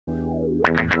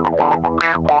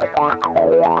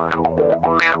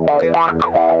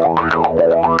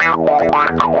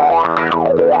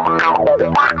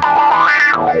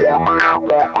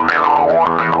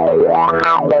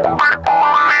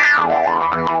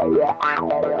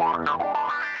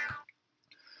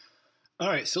All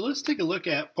right, so let's take a look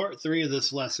at part 3 of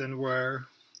this lesson where,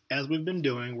 as we've been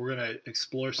doing, we're going to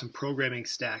explore some programming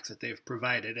stacks that they've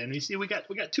provided. And you see we got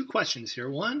 2 questions here.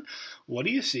 One, what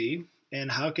do you see? And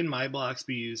how can my blocks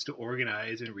be used to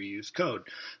organize and reuse code?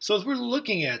 So as we're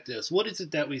looking at this, what is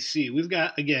it that we see? We've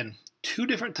got, again, 2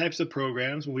 different types of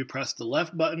programs when we press the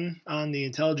left button on the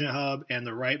Intelligent Hub and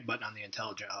the right button on the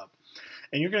Intelligent Hub.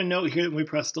 And you're going to note here that when we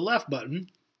press the left button,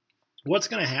 what's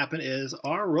going to happen is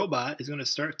our robot is going to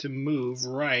start to move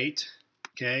right,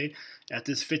 okay, at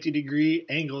this 50-degree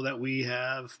angle that we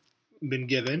have been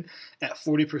given at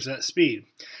 40% speed.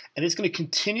 And it's going to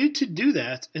continue to do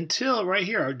that until right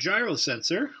here, our gyro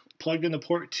sensor, plugged into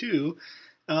port 2,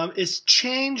 is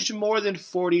changed more than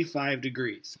 45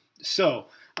 degrees. So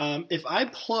if I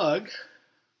plug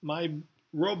my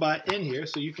robot in here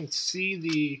so you can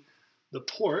see the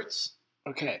ports,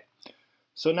 okay.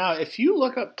 So now if you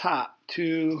look up top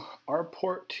to our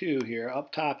port 2 here,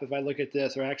 up top, if I look at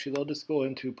this, or actually they'll just go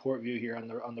into port view here on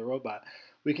the robot,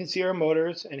 we can see our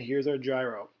motors, and here's our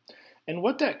gyro. And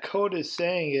what that code is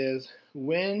saying is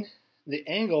when the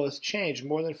angle is changed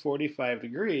more than 45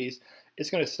 degrees, it's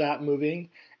going to stop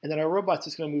moving, and then our robot's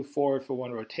just going to move forward for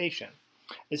 1 rotation.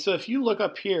 And so if you look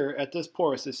up here at this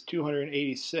port, it says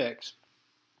 286,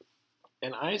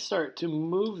 and I start to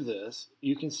move this,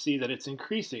 you can see that it's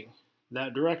increasing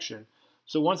that direction.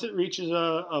 So once it reaches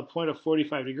a point of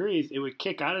 45 degrees, it would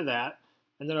kick out of that,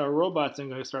 and then our robot's then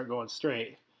going to start going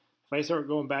straight. If I start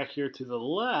going back here to the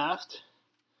left,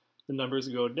 the numbers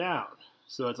go down.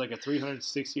 So it's like a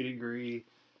 360-degree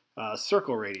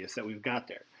circle radius that we've got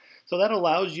there. So that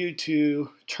allows you to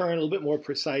turn a little bit more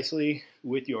precisely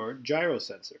with your gyro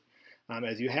sensor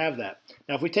as you have that.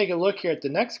 Now if we take a look here at the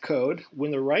next code,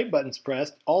 when the right button's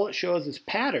pressed, all it shows is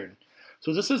pattern.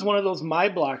 So this is one of those my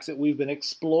blocks that we've been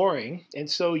exploring, and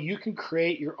so you can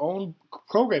create your own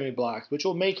programming blocks, which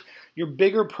will make your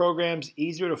bigger programs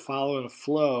easier to follow and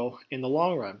flow in the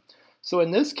long run. So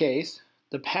in this case,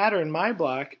 the pattern my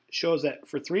block shows that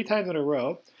for 3 times in a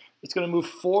row, it's going to move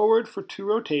forward for 2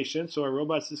 rotations. So our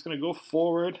robot's just going to go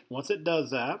forward once it does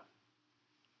that.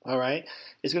 All right,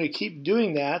 it's going to keep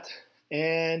doing that,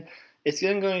 and it's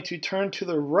then going to turn to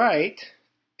the right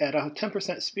at a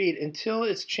 10% speed until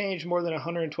it's changed more than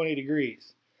 120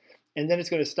 degrees. And then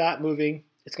it's going to stop moving.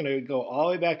 It's going to go all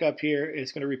the way back up here, and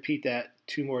it's going to repeat that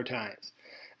 2 more times.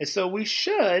 And so we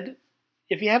should,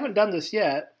 if you haven't done this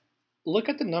yet, look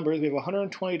at the numbers. We have a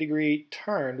 120-degree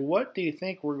turn. What do you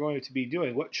think we're going to be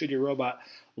doing? What should your robot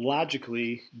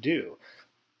logically do?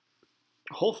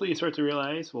 Hopefully you start to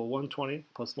realize, well, 120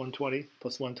 plus 120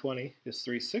 plus 120 is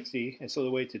 360. And so the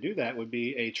way to do that would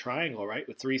be a triangle, right,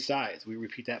 with 3 sides. We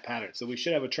repeat that pattern. So we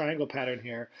should have a triangle pattern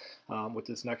here with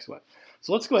this next one.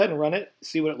 So let's go ahead and run it,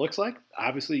 see what it looks like.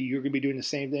 Obviously, you're going to be doing the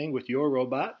same thing with your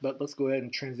robot, but let's go ahead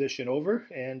and transition over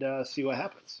and see what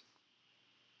happens.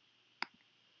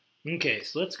 Okay,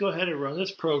 so let's go ahead and run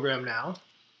this program now.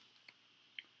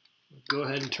 Go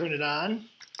ahead and turn it on.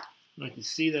 I can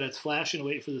see that it's flashing,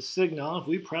 wait for the signal. If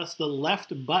we press the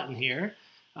left button here,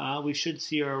 we should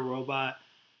see our robot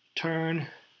turn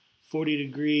 40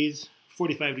 degrees,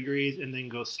 45 degrees, and then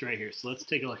go straight here. So let's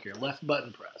take a look here. Left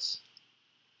button press.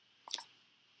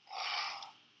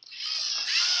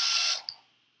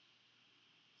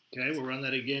 Okay, we'll run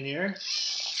that again here.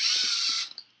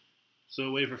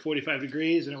 So wait for 45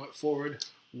 degrees, and it went forward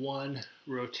 1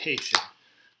 rotation.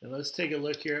 And let's take a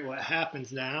look here at what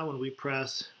happens now when we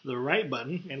press the right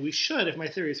button, and we should, if my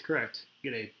theory is correct,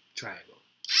 get a triangle.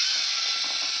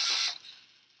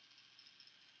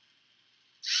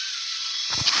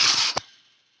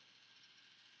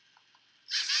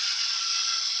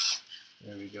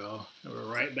 There we go. And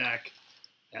we're right back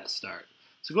at start.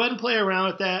 So go ahead and play around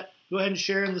with that. Go ahead and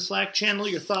share in the Slack channel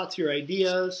your thoughts, your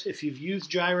ideas. If you've used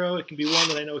Gyro, it can be one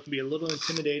that I know it can be a little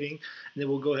intimidating, and then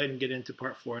we'll go ahead and get into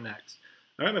part 4 next.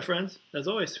 All right, my friends, as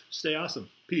always, stay awesome.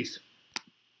 Peace.